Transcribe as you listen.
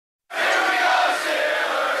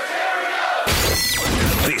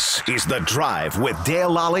This is The Drive with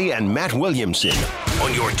Dale Lally and Matt Williamson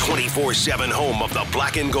on your 24/7 home of the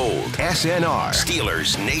black and gold. SNR,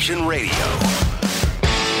 Steelers Nation Radio.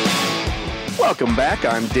 Welcome back.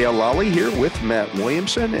 I'm Dale Lally here with Matt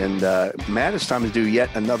Williamson. And Matt, it's time to do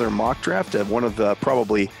yet another mock draft of one of the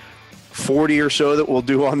probably 40 or so that we'll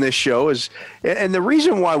do on this show. And the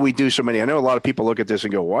reason why we do so many, I know a lot of people look at this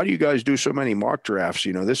and go, why do you guys do so many mock drafts?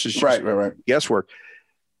 You know, this is just right. guesswork.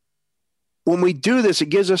 When we do this, it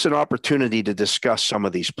gives us an opportunity to discuss some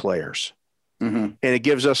of these players. Mm-hmm. And it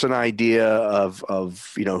gives us an idea of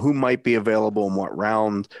who might be available in what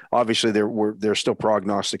round. Obviously, there's still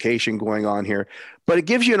prognostication going on here, but it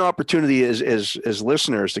gives you an opportunity as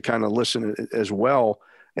listeners to kind of listen as well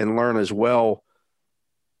and learn as well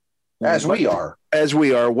as we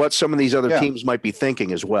are what some of these other teams might be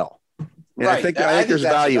thinking as well. And I think there's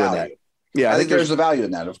value in that. Yeah, I think there's a value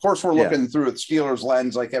in that. Of course, we're looking through it Steelers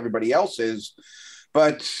lens like everybody else is,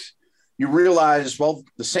 but you realize, well,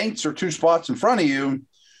 the Saints are 2 spots in front of you.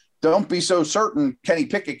 Don't be so certain Kenny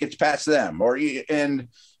Pickett gets past them. And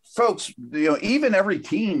folks, even every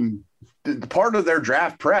team, part of their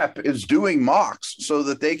draft prep is doing mocks so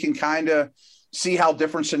that they can kind of see how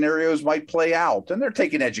different scenarios might play out. And they're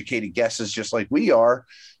taking educated guesses just like we are.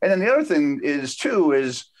 And then the other thing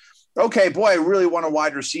is, okay, boy, I really want a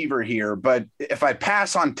wide receiver here, but if I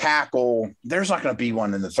pass on tackle, there's not going to be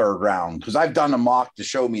one in the 3rd round because I've done a mock to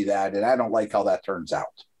show me that, and I don't like how that turns out.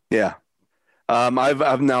 Yeah.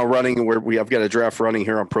 I've now running where I've got a draft running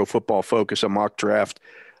here on Pro Football Focus, a mock draft.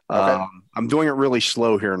 Okay. I'm doing it really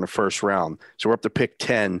slow here in the 1st round. So we're up to pick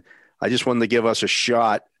 10. I just wanted to give us a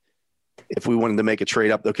shot if we wanted to make a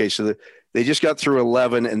trade up. Okay, so they just got through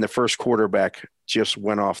 11, and the first quarterback just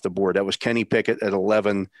went off the board. That was Kenny Pickett at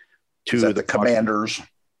 11 to the Commanders.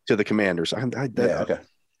 To the Commanders. Okay.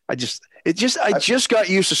 I just got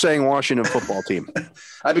used to saying Washington football team.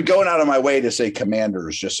 I've been going out of my way to say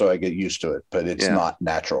Commanders just so I get used to it, but it's not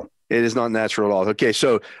natural. It is not natural at all. Okay,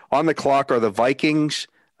 so on the clock are the Vikings.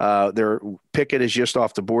 Their Pickett is just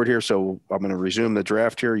off the board here, so I'm going to resume the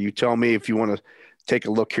draft here. You tell me if you want to take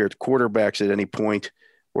a look here at the quarterbacks at any point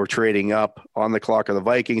or trading up. On the clock are the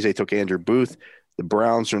Vikings. They took Andrew Booth. The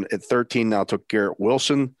Browns at 13 now took Garrett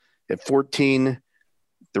Wilson. At 14,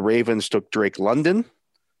 the Ravens took Drake London.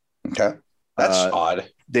 Okay. That's odd.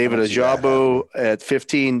 David Ojabo at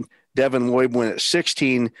 15. Devin Lloyd went at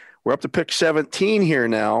 16. We're up to pick 17 here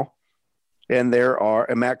now. And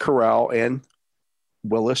Matt Corral and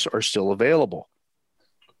Willis are still available.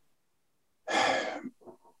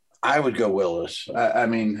 I would go Willis. I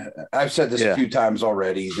mean, I've said this a few times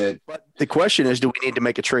already. But the question is, do we need to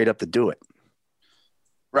make a trade up to do it?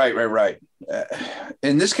 Right.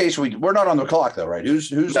 In this case, we're not on the clock, though, right?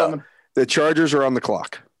 Who's on the Chargers are on the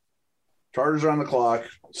clock. Chargers are on the clock.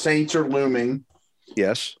 Saints are looming.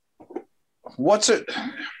 Yes. What's it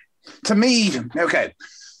to me? Okay.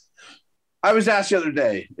 I was asked the other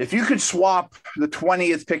day, if you could swap the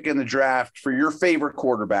 20th pick in the draft for your favorite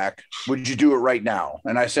quarterback, would you do it right now?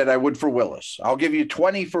 And I said I would for Willis. I'll give you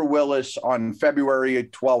 20 for Willis on February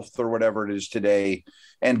 12th or whatever it is today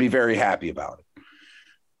and be very happy about it.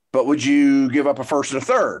 But would you give up a 1st and a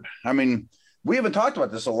 3rd? I mean, we haven't talked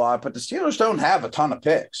about this a lot, but the Steelers don't have a ton of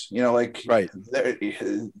picks. Right.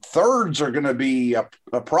 3rds are going to be a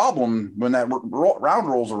problem when that round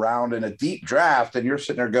rolls around in a deep draft and you're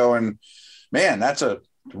sitting there going, man, that's a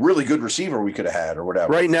really good receiver we could have had or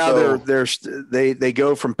whatever. Right now, they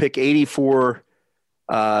go from pick 84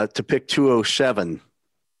 to pick 207.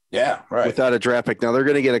 Yeah, right. Without a draft pick. Now they're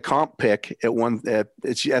going to get a comp pick at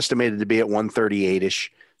it's estimated to be at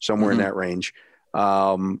 138-ish, somewhere in that range.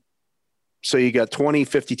 So you got 20,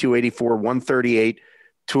 52, 84, 138,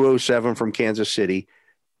 207 from Kansas City,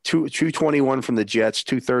 221 from the Jets,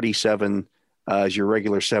 237 as your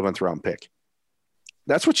regular 7th round pick.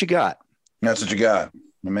 That's what you got. That's what you got.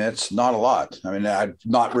 I mean, it's not a lot. I mean, I'm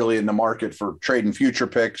not really in the market for trading future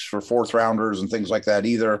picks for 4th rounders and things like that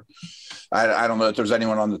either. I don't know if there's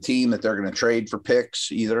anyone on the team that they're going to trade for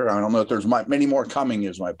picks either. I don't know if there's many more coming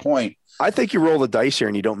is my point. I think you roll the dice here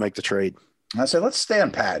and you don't make the trade. I say, let's stay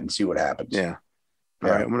on pat and see what happens. Yeah. All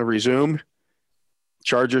right. I'm going to resume.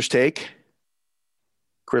 Chargers take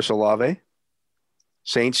Chris Olave.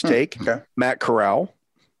 Saints take Matt Corral.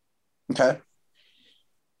 Okay.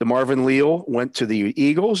 The Marvin Leal went to the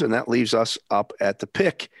Eagles, and that leaves us up at the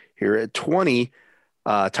pick here at 20.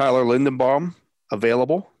 Tyler Lindenbaum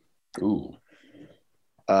available. Ooh.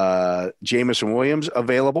 Jameson Williams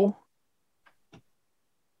available.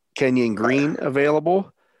 Kenyon Green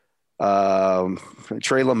available.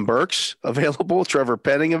 Treylon Burks available. Trevor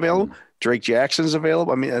Penning available. Drake Jackson's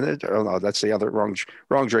available. I mean, oh no, that's the other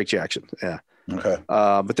wrong Drake Jackson. Yeah. Okay.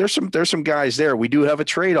 But there's some guys there. We do have a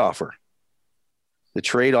trade offer. The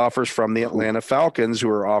trade offers from the Atlanta Falcons, who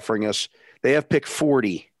are offering us. They have pick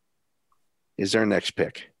 40. Is their next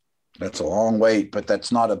pick? That's a long wait, but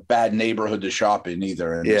that's not a bad neighborhood to shop in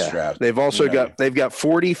either in this draft. They've also got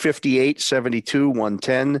 40, 58, 72,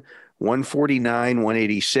 110, 149,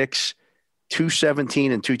 186,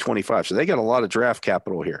 217, and 225. So they got a lot of draft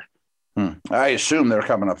capital here. I assume they're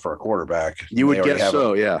coming up for a quarterback. You would guess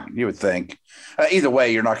so, yeah. You would think. Either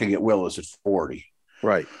way, you're not going to get Willis at 40.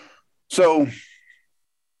 Right. So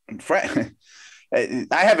I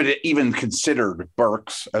haven't even considered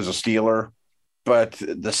Burks as a Steeler, but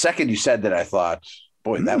the second you said that, I thought,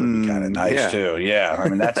 boy, that would be kind of nice too. Yeah. I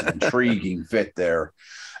mean, that's an intriguing fit there.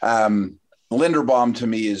 Linderbaum to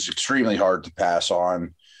me is extremely hard to pass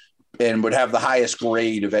on and would have the highest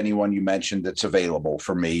grade of anyone you mentioned that's available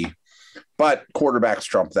for me. But quarterbacks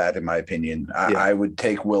trump that, in my opinion. I would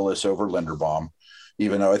take Willis over Linderbaum,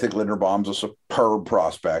 even though I think Linderbaum's a superb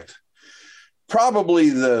prospect. Probably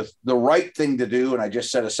the right thing to do, and I just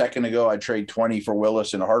said a second ago I'd trade 20 for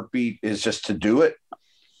Willis in a heartbeat, is just to do it.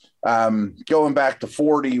 Going back to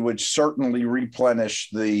 40 would certainly replenish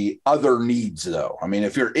the other needs, though. I mean,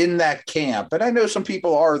 if you're in that camp, and I know some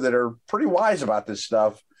people are that are pretty wise about this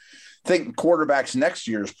stuff, think quarterback's next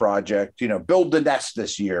year's project, build the nest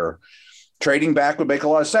this year. Trading back would make a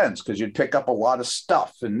lot of sense because you'd pick up a lot of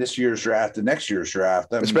stuff in this year's draft and next year's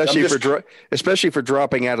draft. Especially for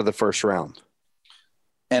dropping out of the first round.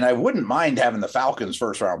 And I wouldn't mind having the Falcons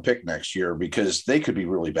first round pick next year because they could be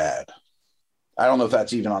really bad. I don't know if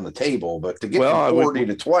that's even on the table, but to get from 40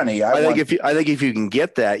 to 20, I think if you can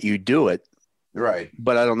get that, you do it. Right.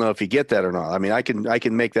 But I don't know if you get that or not. I mean, I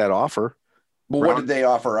can make that offer. Well, what did they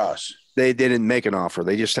offer us? They didn't make an offer.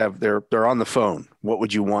 They just have they're on the phone. What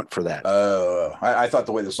would you want for that? I thought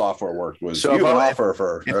the way the software worked was so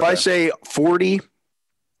if I say 40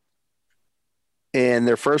 and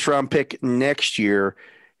their first round pick next year,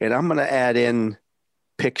 and I'm going to add in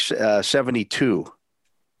picks 72.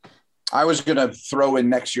 I was going to throw in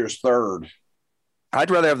next year's third.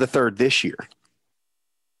 I'd rather have the third this year.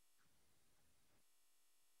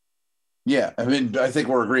 Yeah, I mean, I think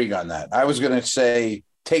we're agreeing on that. I was going to say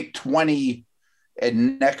take 20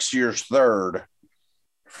 and next year's third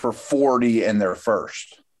for 40 and their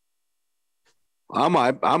first.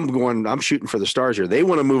 I'm shooting for the stars here. They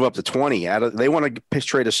want to move up to 20. They want to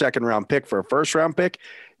trade a second round pick for a first round pick.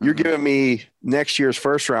 You're giving me next year's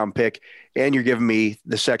first round pick, and you're giving me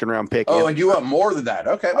the second round pick. Oh, and you want more than that?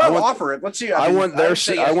 Okay, well, offer it. Let's see. I want their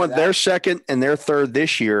second and their third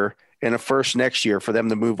this year, and a first next year for them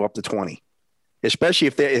to move up to 20. Especially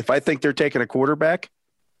if I think they're taking a quarterback.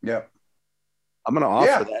 Yeah, I'm going to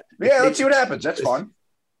offer that. Yeah, let's see what happens. That's fun.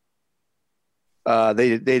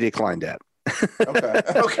 They declined that.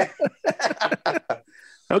 Okay.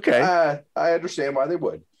 Okay. I understand why they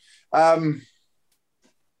would.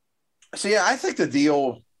 So yeah, I think the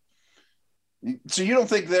deal. So you don't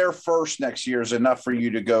think their first next year is enough for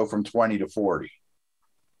you to go from 20 to 40?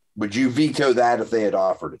 Would you veto that if they had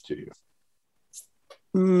offered it to you?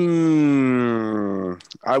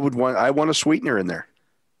 I want a sweetener in there.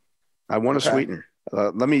 I want a sweetener.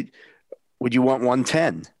 Would you want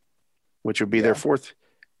 110, which would be their fourth?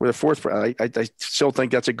 We're the fourth. I still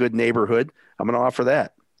think that's a good neighborhood. I'm going to offer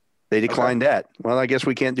that. They declined that. Well, I guess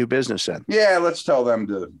we can't do business then. Yeah, let's tell them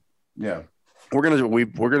to. Yeah, we're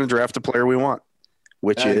gonna draft the player we want,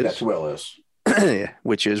 which is Willis.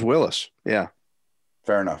 Which is Willis. Yeah,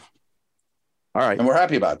 fair enough. All right, and we're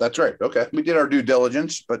happy about it. That's right. Okay, we did our due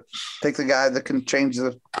diligence, but take the guy that can change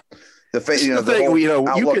the face.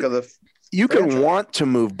 You can want to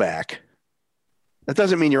move back. That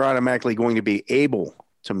doesn't mean you're automatically going to be able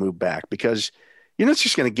to move back because you're not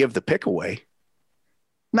just going to give the pick away.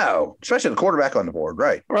 No, especially the quarterback on the board.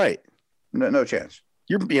 Right. Right. No chance.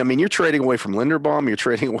 You're trading away from Linderbaum. You're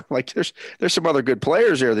trading away there's some other good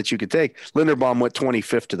players there that you could take. Linderbaum went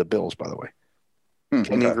 25th to the Bills, by the way.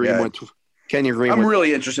 Kenyon Green. I'm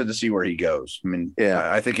really interested to see where he goes. I mean,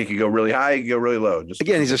 I think he could go really high, he could go really low.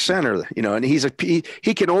 Again, he's a center, and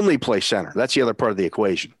he can only play center. That's the other part of the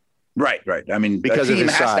equation. Right. I mean, because a team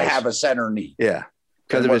has to have a center need. Yeah,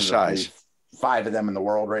 because of his size. 5 of them in the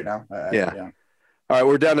world right now. Yeah. All right,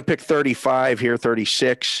 we're down to pick 35 here,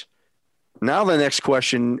 36. Now the next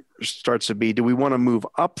question starts to be, do we want to move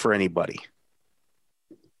up for anybody?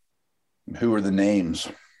 Who are the names?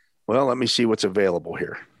 Well, let me see what's available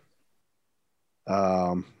here.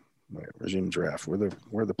 Resume draft. Where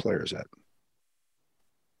are the players at?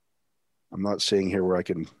 I'm not seeing here where I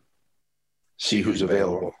can see who's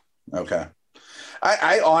available. Okay.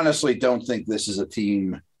 I honestly don't think this is a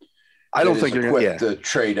team I don't think they're equipped to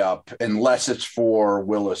trade up unless it's for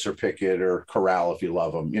Willis or Pickett or Corral if you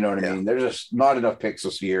love them. You know what I mean? There's just not enough picks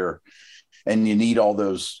this year, and you need all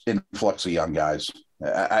those influx of young guys.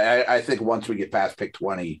 I think once we get past pick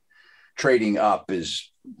 20, trading up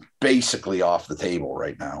is basically off the table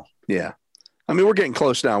right now. Yeah. I mean, we're getting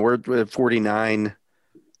close now. We're at 49,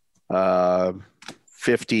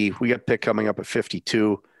 50. We got pick coming up at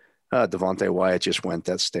 52. Devontae Wyatt just went.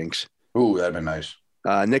 That stinks. Ooh, that'd be nice.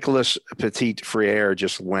 Nicholas Petit-Frere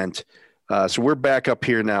just went. So we're back up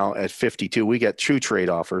here now at 52. We got 2 trade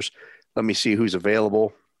offers. Let me see who's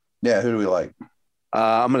available. Yeah, who do we like?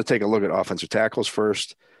 I'm going to take a look at offensive tackles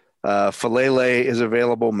first. Falele is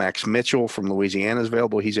available. Max Mitchell from Louisiana is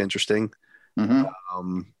available. He's interesting.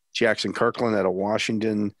 Mm-hmm. Jackson Kirkland out of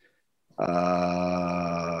Washington.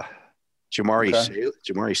 Jamari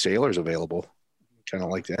Sailor is available. Kind of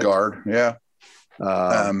like that. Guard, yeah.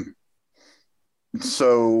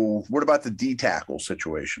 So what about the D tackle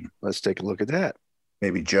situation? Let's take a look at that.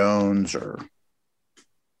 Maybe Jones or.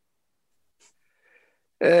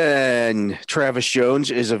 And Travis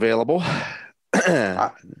Jones is available.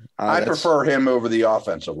 I prefer him over the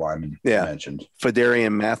offensive lineman you mentioned.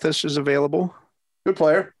 Fedarian Mathis is available. Good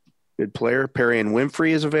player. Perrion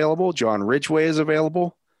Winfrey is available. John Ridgway is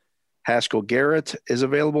available. Haskell Garrett is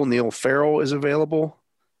available. Neil Farrell is available.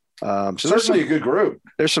 So certainly a good group.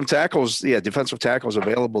 There's some tackles, defensive tackles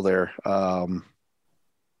available there.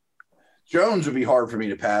 Jones would be hard for me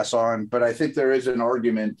to pass on, but I think there is an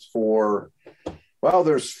argument for, well,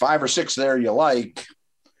 there's 5 or 6 there you like.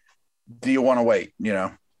 Do you want to wait?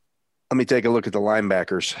 Let me take a look at the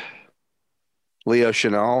linebackers. Leo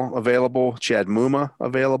Chenal available. Chad Muma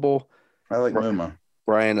available. I like Muma.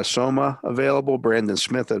 Brian Asoma available. Brandon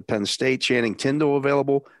Smith at Penn State. Channing Tindall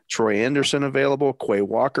available. Troy Anderson available. Quay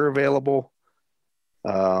Walker available.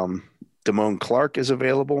 Damone Clark is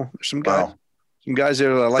available. There's some guys. Wow. Some guys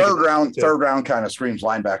there that I like. Third round kind of screams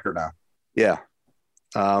linebacker now. Yeah.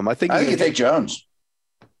 I think you take Jones.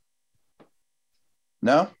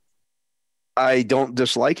 No? I don't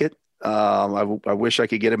dislike it. I wish I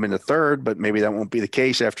could get him in the third, but maybe that won't be the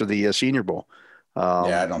case after the Senior Bowl.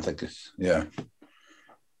 I don't think it's. Yeah.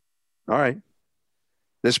 All right.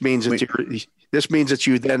 This means that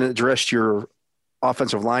you then addressed your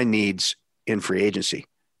offensive line needs in free agency.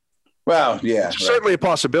 Well, yeah, it's certainly a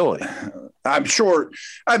possibility. I'm sure.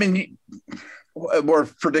 I mean, we're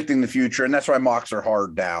predicting the future, and that's why mocks are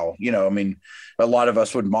hard now. A lot of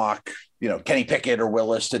us would mock, Kenny Pickett or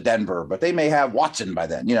Willis to Denver, but they may have Watson by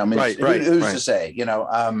then. Who's to say?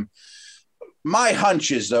 My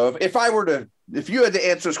hunch is, though, if you had to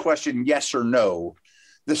answer this question yes or no,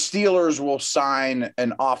 the Steelers will sign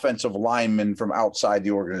an offensive lineman from outside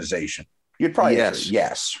the organization. You'd probably answer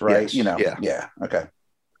yes, right? Yes. Yeah.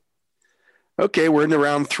 Okay, we're into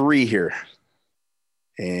round 3 here.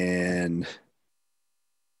 And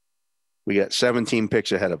we got 17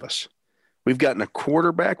 picks ahead of us. We've gotten a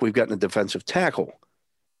quarterback. We've gotten a defensive tackle.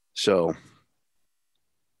 So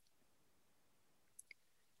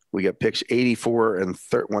we got picks 84 and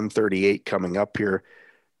 138 coming up here.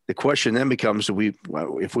 The question then becomes,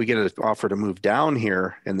 if we get an offer to move down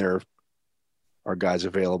here and there are guys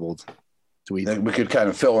available, we could kind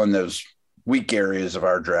of fill in those weak areas of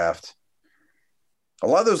our draft. A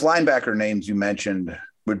lot of those linebacker names you mentioned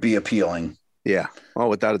would be appealing. Yeah. Oh,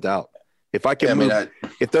 without a doubt. If I can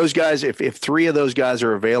if 3 of those guys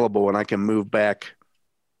are available and I can move back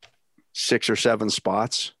 6 or 7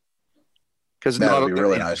 spots, because that would be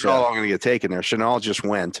really nice. All I'm going to get taken there. Chenal just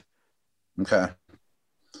went. Okay.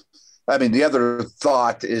 I mean, the other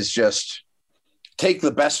thought is just take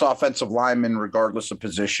the best offensive lineman, regardless of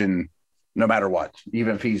position, no matter what,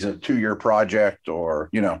 even if he's a 2-year project or,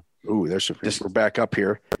 Ooh, we're back up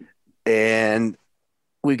here. And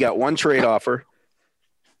we've got one trade offer.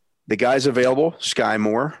 The guy's available, Sky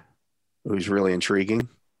Moore, who's really intriguing.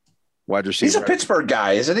 Wide receiver. He's a Pittsburgh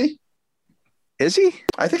guy, isn't he? Is he?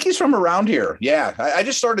 I think he's from around here. Yeah. I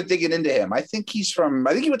just started digging into him. I think he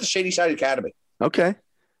went to Shady Side Academy. Okay.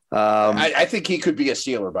 I think he could be a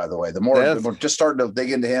Steeler, by the way. The more we're just starting to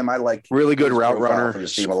dig into him, I like really good route runner.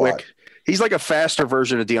 He's quick. He's like a faster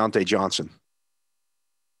version of Deontay Johnson.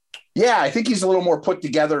 Yeah, I think he's a little more put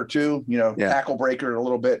together too. Tackle breaker a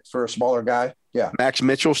little bit for a smaller guy. Yeah. Max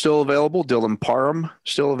Mitchell still available. Dylan Parham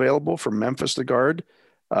still available from Memphis, the guard.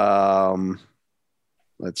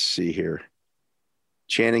 Let's see here.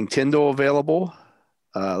 Channing Tindall available.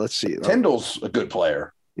 Let's see. Tindall's a good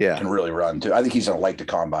player. Yeah. Can really run too. I think he's going to light the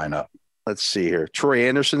combine up. Let's see here. Troy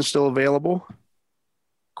Anderson still available.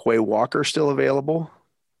 Quay Walker still available.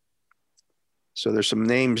 So there's some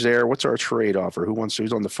names there. What's our trade offer?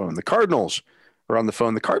 Who's on the phone? The Cardinals are on the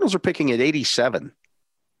phone. The Cardinals are picking at 87.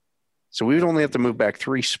 So we would only have to move back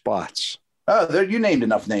 3 spots. You named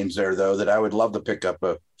enough names there, though, that I would love to pick up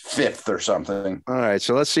a 5th or something. All right.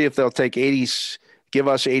 So let's see if they'll take 80s, give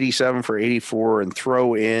us 87 for 84 and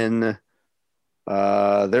throw in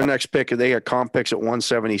their next pick. They got comp picks at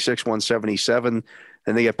 176, 177,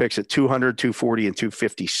 and they got picks at 200, 240, and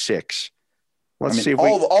 256. Let's see if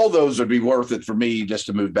all those would be worth it for me just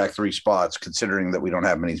to move back 3 spots, considering that we don't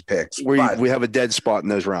have many picks. We have a dead spot in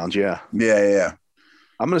those rounds. Yeah. Yeah.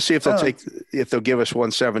 I'm going to see if they'll give us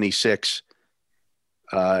 176,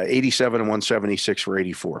 87 and 176 for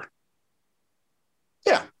 84.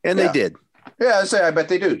 Yeah. And they did. Yeah. I bet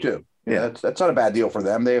they do too. Yeah. That's not a bad deal for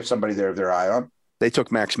them. They have somebody there their eye on. They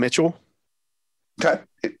took Max Mitchell. Okay.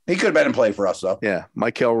 He could have been in play for us though. Yeah.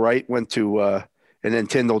 Michael Wright went to, and then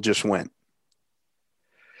Tyndall just went.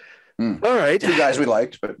 All right. 2 guys we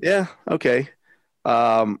liked, but yeah. Okay.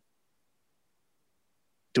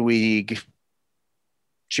 Do we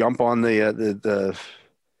jump on the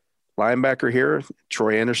linebacker here?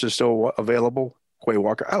 Troy Anderson still available. Quay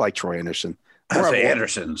Walker. I like Troy Anderson. I say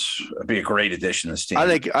Anderson's would be a great addition to this team. I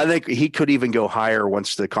think he could even go higher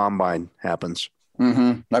once the combine happens.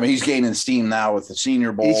 Mm-hmm. I mean, he's gaining steam now with the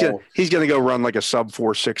Senior Bowl. He's going to go run like a sub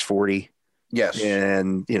 4.640. Yes.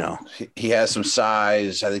 And, he has some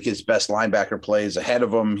size. I think his best linebacker plays ahead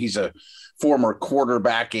of him. He's a former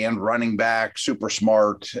quarterback and running back, super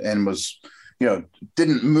smart, and was,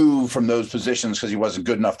 didn't move from those positions because he wasn't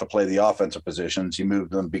good enough to play the offensive positions. He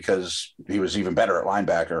moved them because he was even better at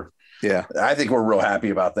linebacker. Yeah. I think we're real happy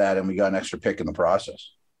about that, and we got an extra pick in the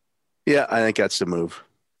process. Yeah, I think that's the move.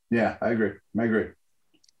 Yeah, I agree.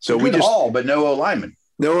 So we just all, but no O-lineman.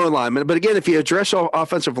 No alignment, but again, if you address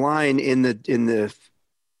offensive line in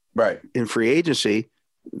free agency,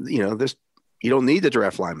 you don't need the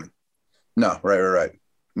draft lineman. No, right.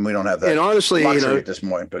 We don't have that. And honestly, at this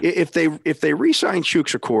point, but if they re-sign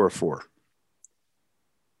Chuks Okorafor,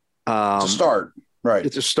 it's a start, right?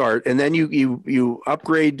 It's a start, and then you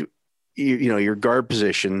upgrade, your guard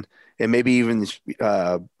position, and maybe even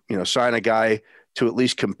sign a guy to at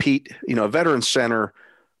least compete. A veteran center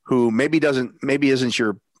who maybe isn't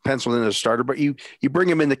your penciled in as a starter, but you bring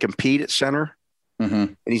him in to compete at center,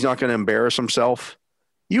 and he's not going to embarrass himself.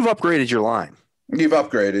 You've upgraded your line. You've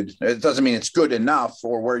upgraded. It doesn't mean it's good enough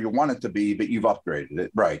or where you want it to be, but you've upgraded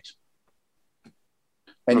it, right?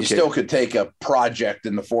 And you still could take a project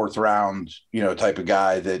in the 4th round, type of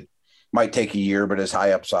guy that might take a year, but is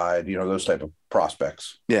high upside, those type of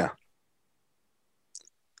prospects. Yeah.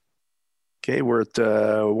 Okay, we're at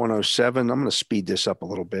 107. I'm going to speed this up a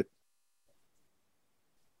little bit.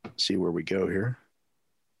 See where we go here.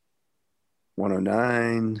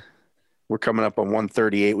 109. We're coming up on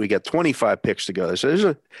 138. We got 25 picks to go. So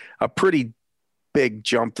there's a pretty big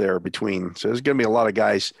jump there between. So there's going to be a lot of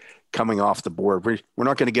guys coming off the board. We're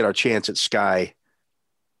not going to get our chance at Sky.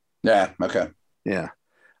 Yeah, okay. Yeah.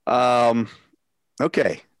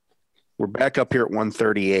 Okay. We're back up here at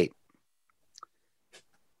 138.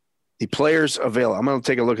 The players available. I'm going to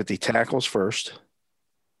take a look at the tackles first.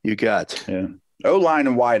 You got O-line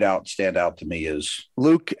and wideout stand out to me is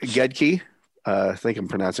Luke Gedke. I think I'm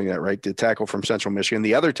pronouncing that right. The tackle from Central Michigan.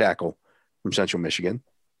 The other tackle from Central Michigan.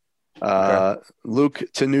 Luke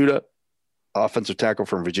Tenuta, offensive tackle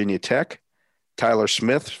from Virginia Tech. Tyler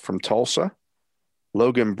Smith from Tulsa.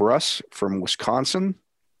 Logan Bruss from Wisconsin.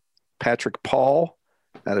 Patrick Paul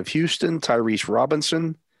out of Houston. Tyrese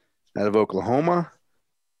Robinson out of Oklahoma.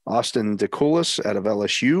 Austin DeCoulis out of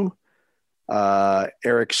LSU,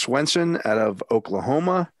 Eric Swenson out of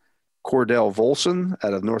Oklahoma, Cordell Volson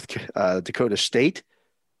out of North Dakota State,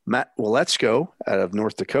 Matt Waletzko out of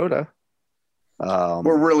North Dakota.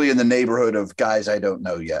 We're really in the neighborhood of guys I don't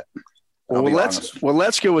know yet.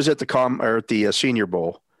 Waletzko was at the Senior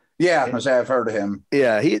Bowl. Yeah, I've heard of him.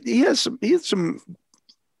 Yeah, he has some.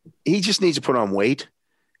 He just needs to put on weight.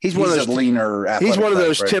 He's one of those leaner. He's one of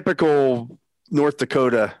those typical North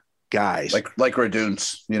Dakota guys, like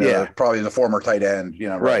Raduns, probably the former tight end,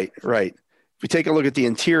 Right. If we take a look at the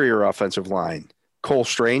interior offensive line, Cole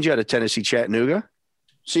Strange out of Tennessee Chattanooga.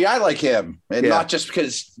 See, I like him, and not just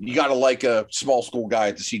because you got to like a small school guy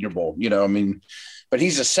at the Senior Bowl, but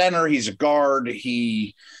he's a center, he's a guard,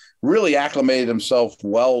 he really acclimated himself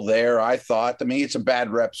well there. I thought. I mean, he had some bad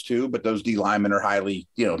reps too, but those D linemen are highly,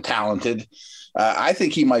 talented. I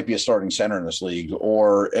think he might be a starting center in this league,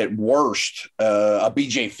 or at worst, a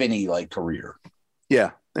BJ Finney like career.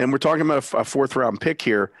 Yeah, and we're talking about a 4th round pick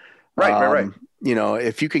here. Right.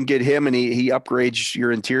 If you can get him and he upgrades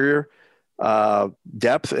your interior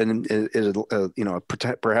depth and is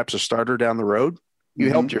perhaps a starter down the road, you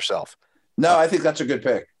helped yourself. No, I think that's a good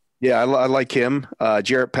pick. Yeah, I like him.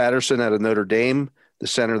 Jarrett Patterson out of Notre Dame, the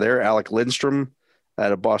center there. Alec Lindstrom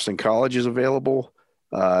out of Boston College is available.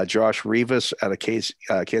 Josh Rivas out of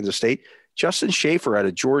Kansas State. Justin Schaefer out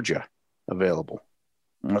of Georgia available.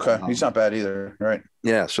 Okay, he's not bad either, right?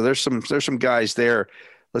 Yeah, so there's some guys there.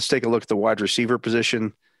 Let's take a look at the wide receiver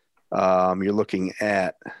position. You're looking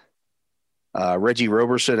at Reggie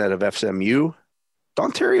Roberson out of FSMU,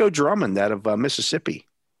 Dontario Drummond out of Mississippi.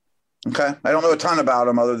 Okay, I don't know a ton about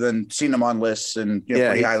him other than seeing him on lists and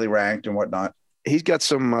pretty highly ranked and whatnot. He's got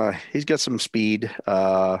some speed.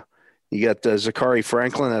 You got Zachary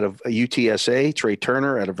Franklin out of UTSA, Trey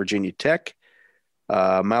Turner out of Virginia Tech,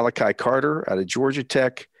 Malachi Carter out of Georgia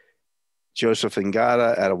Tech, Joseph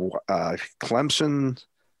Ngata out of Clemson,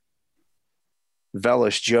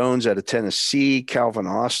 Velus Jones out of Tennessee, Calvin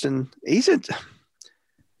Austin.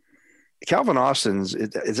 Calvin Austin's,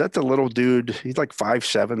 is that the little dude? He's like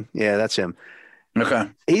 5'7". Yeah, that's him. Okay.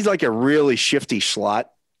 He's like a really shifty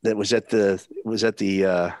slot that was at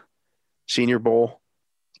the Senior Bowl.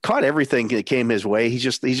 Caught everything that came his way. He's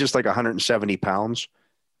just like 170 pounds.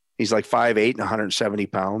 He's like 5'8" and 170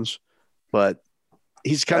 pounds, but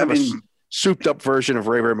he's kind of a souped up version of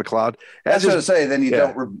Ray McCloud. That's what I say. Then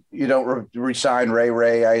you don't resign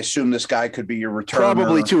Ray. I assume this guy could be your returner.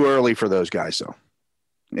 Probably too early for those guys, though.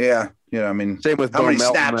 Yeah, same with how many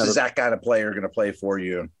snaps is that kind of player going to play for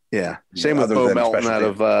you? Yeah, same with Bo Melton out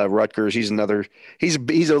of Rutgers. He's another. He's a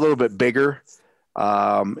little bit bigger,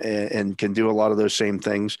 and can do a lot of those same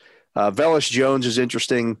things. Velus Jones is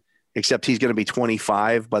interesting, except he's going to be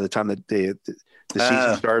 25 by the time that the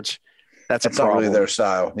season starts. That's a problem. Not really their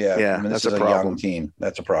style. Yeah, that's a problem. Young team.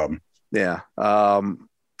 That's a problem. Yeah.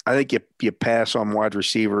 I think you pass on wide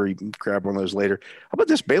receiver. You can grab one of those later. How about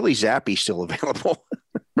this Bailey Zappi still available?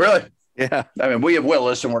 Really? Yeah. I mean, we have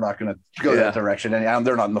Willis, and we're not going to go that direction. And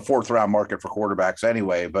they're not in the fourth round market for quarterbacks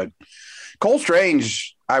anyway. But Cole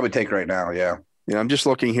Strange, I would take right now. Yeah. Yeah. I'm just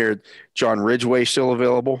looking here. John Ridgeway still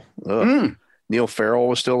available. Neil Farrell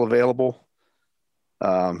was still available.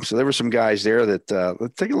 So there were some guys there that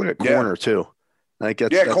let's take a look at corner too. I think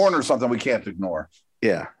that's corner is something we can't ignore.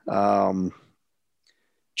 Yeah.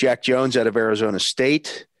 Jack Jones out of Arizona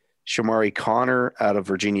State, Shamari Connor out of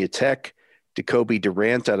Virginia Tech, Jacoby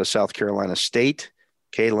Durant out of South Carolina State,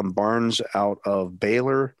 Kalen Barnes out of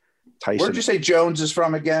Baylor. Tyson. Where did you say Jones is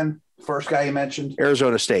from again? First guy you mentioned?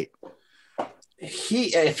 Arizona State.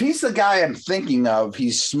 If he's the guy I'm thinking of,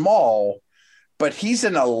 he's small, but he's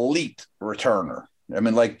an elite returner. I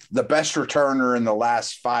mean, like the best returner in the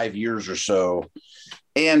last 5 years or so,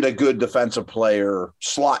 and a good defensive player,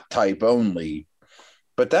 slot type only.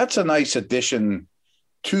 But that's a nice addition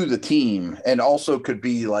to the team, and also could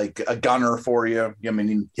be like a gunner for you. I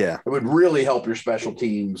mean, it would really help your special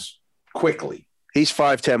teams quickly. He's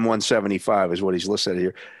 5'10", 175 is what he's listed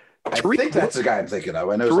here. I think that's the guy I'm thinking of.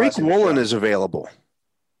 I know Tariq Woolen is available.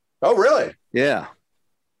 Oh, really? Yeah.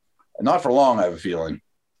 Not for long, I have a feeling.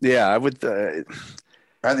 Yeah, I would.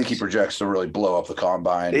 I think he projects to really blow up the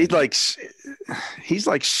combine. He's over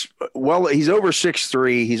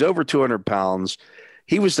 6'3". He's over 200 pounds.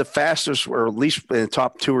 He was the fastest, or at least in the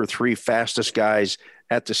top 2 or 3 fastest guys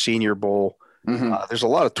at the Senior Bowl. Mm-hmm. There's a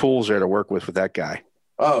lot of tools there to work with that guy.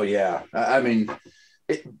 Oh, yeah. I mean,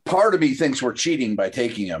 part of me thinks we're cheating by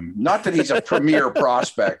taking him. Not that he's a premier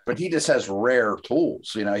prospect, but he just has rare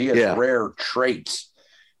tools. He has rare traits.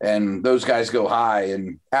 And those guys go high,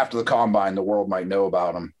 and after the combine, the world might know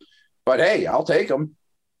about him. But, hey, I'll take him.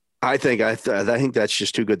 I think that's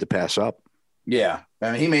just too good to pass up. Yeah.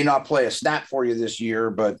 I mean, he may not play a snap for you this year,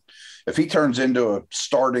 but if he turns into a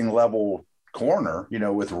starting level corner,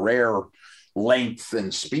 with rare length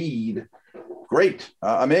and speed, great.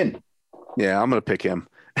 I'm in. Yeah, I'm going to pick him.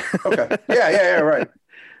 Okay. Yeah, right.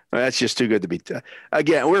 That's just too good to be.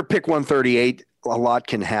 Again, we're pick 138. A lot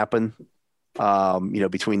can happen,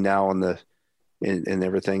 between now and and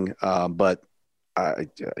everything. But I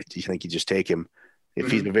think you just take him. If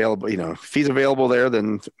he's available, if he's available there,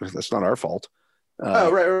 then that's not our fault.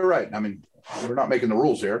 Right. I mean, we're not making the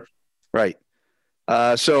rules here. Right.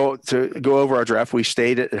 So to go over our draft, we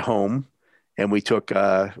stayed at home and we took,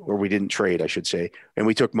 or we didn't trade, I should say. And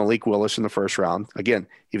we took Malik Willis in the first round. Again,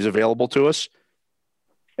 he was available to us.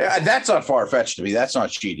 Yeah, that's not far-fetched to me. That's not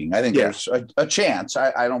cheating. I think there's a chance.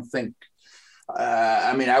 I don't think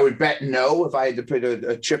I would bet no if I had to put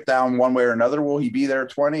a chip down one way or another. Will he be there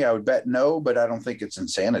at 20? I would bet no, but I don't think it's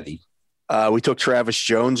insanity. We took Travis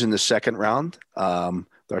Jones in the second round, our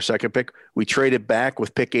second pick. We traded back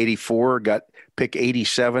with pick 84, got pick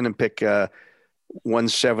 87 and pick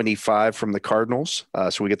 175 from the Cardinals.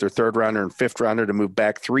 So we get their third rounder and fifth rounder to move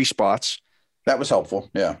back 3 spots That was helpful.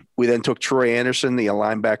 Yeah. We then took Troy Anderson, the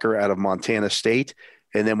linebacker out of Montana State.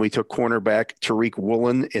 And then we took cornerback Tariq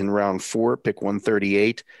Woolen in round 4, pick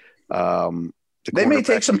 138. They may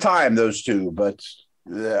take some time, those two, but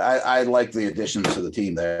I like the additions to the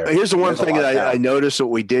team there. Here's the one thing that I noticed that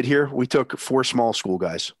we did here. We took 4 small school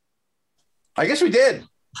guys. I guess we did.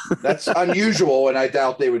 That's unusual, and I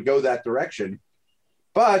doubt they would go that direction.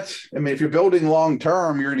 But, I mean, if you're building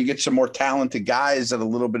long-term, you're going to get some more talented guys at a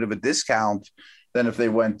little bit of a discount than if they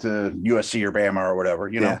went to USC or Bama or whatever,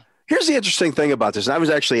 you know. Here's the interesting thing about this. And I was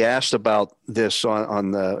actually asked about this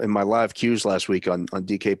in my live Qs last week on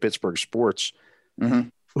DK Pittsburgh Sports. Mm-hmm.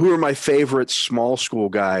 Who are my favorite small school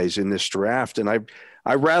guys in this draft? And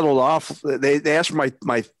I rattled off. They asked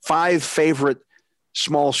my 5 favorite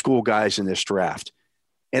small school guys in this draft,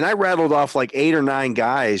 and I rattled off like 8 or 9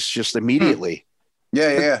 guys just immediately.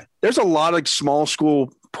 Yeah. There's a lot of small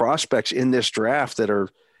school prospects in this draft that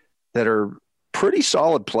are pretty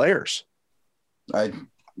solid players. I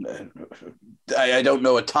don't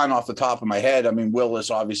know a ton off the top of my head. I mean, Willis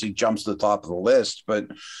obviously jumps to the top of the list, but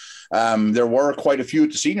there were quite a few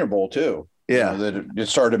at the Senior Bowl too. Yeah, that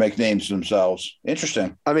started to make names for themselves.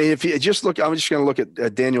 Interesting. I mean, if you just look, I'm just going to look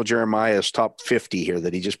at Daniel Jeremiah's top 50 here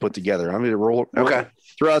that he just put together. I'm going to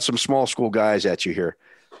throw out some small school guys at you here.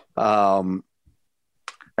 I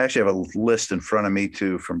actually have a list in front of me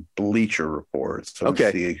too from Bleacher Report. So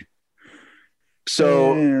okay.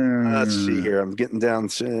 So let's see here. I'm getting down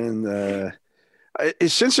to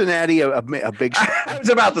is Cincinnati a big? I was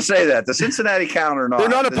about to say that. The Cincinnati count or not? They're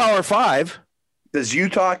not a Power 5. Does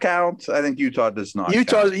Utah count? I think Utah does not.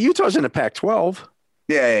 Utah's in the Pac-12.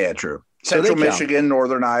 Yeah, true. Central Michigan,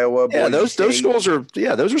 Northern Iowa. Yeah, those schools are.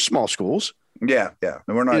 Yeah, those are small schools. Yeah. And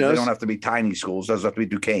we're not. They don't have to be tiny schools. Those have to be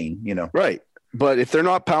Duquesne. You know. Right, but if they're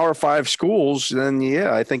not Power 5 schools, then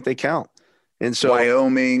I think they count. And so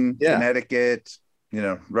Wyoming, Connecticut. You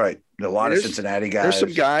know, right. A lot of Cincinnati guys. There's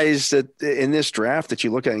some guys that in this draft that you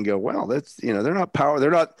look at and go, well, that's, they're not power.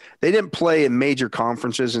 They didn't play in major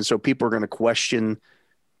conferences. And so people are going to question,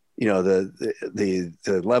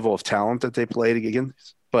 the level of talent that they played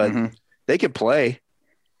against, but they can play.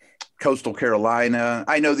 Coastal Carolina.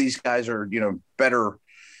 I know these guys are, better,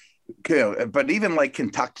 but even like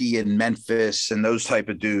Kentucky and Memphis and those type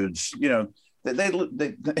of dudes,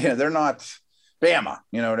 they're not Bama,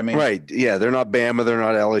 you know what I mean? Right. Yeah. They're not Bama. They're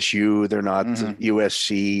not LSU. They're not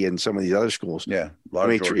USC and some of these other schools. Yeah.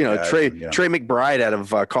 Trey McBride out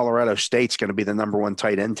of Colorado State's going to be the number 1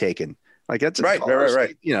 tight end taken. Like that's right.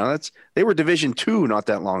 They were Division II not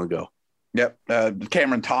that long ago. Yep.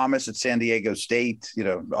 Cameron Thomas at San Diego State,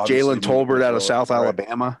 Jalen Tolbert out of South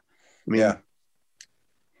Alabama. I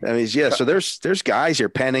mean, So there's guys here.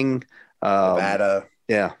 Penning, Nevada.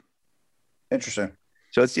 Yeah. Interesting.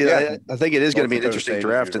 So it's I think it is going to be an interesting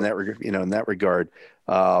draft in that regard.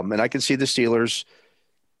 And I can see the Steelers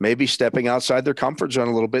maybe stepping outside their comfort zone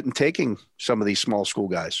a little bit and taking some of these small school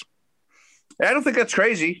guys. I don't think that's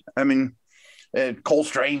crazy. I mean, Cole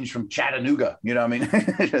Strange from Chattanooga, you know what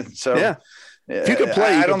I mean? So if you can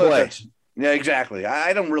play, you can play. Yeah, exactly.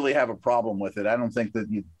 I don't really have a problem with it. I don't think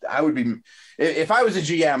that I would be – if I was a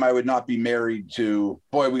GM, I would not be married to,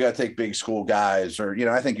 boy, we got to take big school guys or,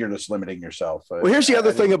 I think you're just limiting yourself. Well, here's the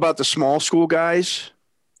other thing about the small school guys.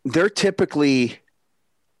 They're typically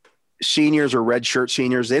seniors or redshirt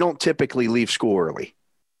seniors. They don't typically leave school early.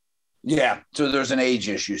 Yeah, so there's an age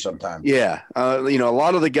issue sometimes. Yeah. A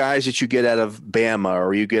lot of the guys that you get out of Bama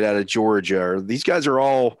or you get out of Georgia, or these guys are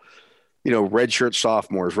all – redshirt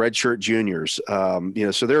sophomores, redshirt juniors,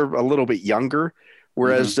 so they're a little bit younger,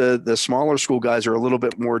 whereas the smaller school guys are a little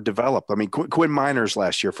bit more developed. I mean, Quinn Miners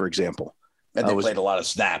last year, for example. And they played a lot of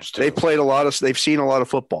snaps too. They've seen a lot of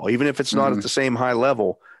football, even if it's not at the same high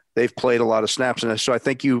level, they've played a lot of snaps. And so I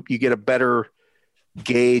think you get a better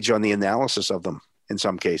gauge on the analysis of them in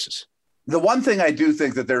some cases. The one thing I do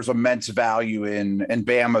think that there's immense value in, and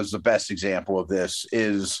Bama's the best example of this,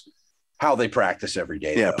 is how they practice every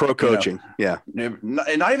day. Yeah. Pro coaching. And not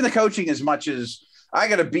even the coaching as much as I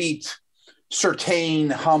got to beat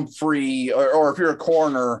Surtain, Humphrey, or if you're a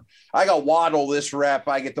corner, I got Waddle this rep,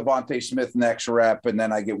 I get Devontae Smith next rep, and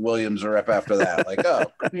then I get Williams a rep after that.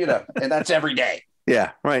 And that's every day.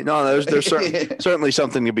 Yeah. Right. No, there's certainly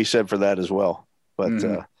something to be said for that as well. But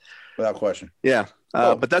without question. Yeah.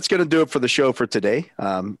 But that's going to do it for the show for today.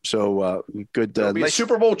 Good. Be a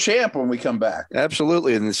Super Bowl champ when we come back.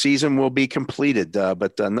 Absolutely. And the season will be completed.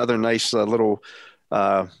 But another nice little,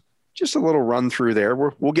 just a little run through there.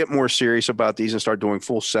 We'll get more serious about these and start doing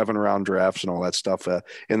full 7-round drafts and all that stuff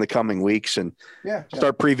in the coming weeks and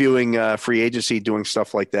start previewing free agency, doing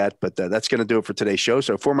stuff like that. But that's going to do it for today's show.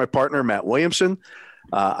 So for my partner, Matt Williamson,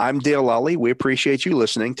 I'm Dale Lally. We appreciate you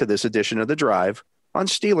listening to this edition of The Drive on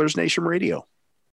Steelers Nation Radio.